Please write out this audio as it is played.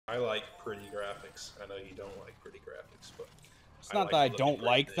I like pretty graphics. I know you don't like pretty graphics, but It's I not that like to I look at don't pretty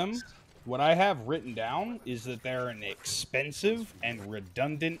like things. them. What I have written down is that they're an expensive and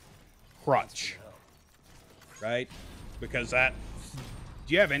redundant crutch, right? Because that.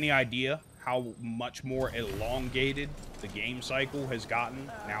 Do you have any idea how much more elongated the game cycle has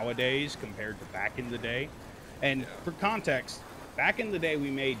gotten nowadays compared to back in the day? And Yeah. for context, back in the day, we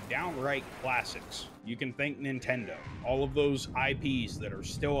made downright classics. You can think Nintendo, all of those IPs that are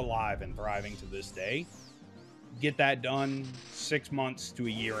still alive and thriving to this day. Get that done 6 months to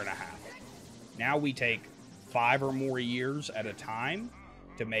a year and a half. Now we take 5 or more years at a time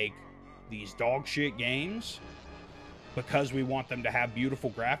to make these dog shit games because we want them to have beautiful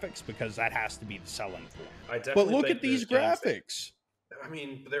graphics, because that has to be the selling point. I But definitely look think at these there's games that graphics. I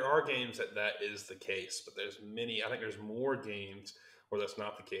mean, there are games that is the case, but there's many. I think there's more games where that's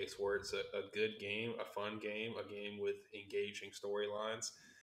not the case, where it's a good game, a fun game, a game with engaging storylines,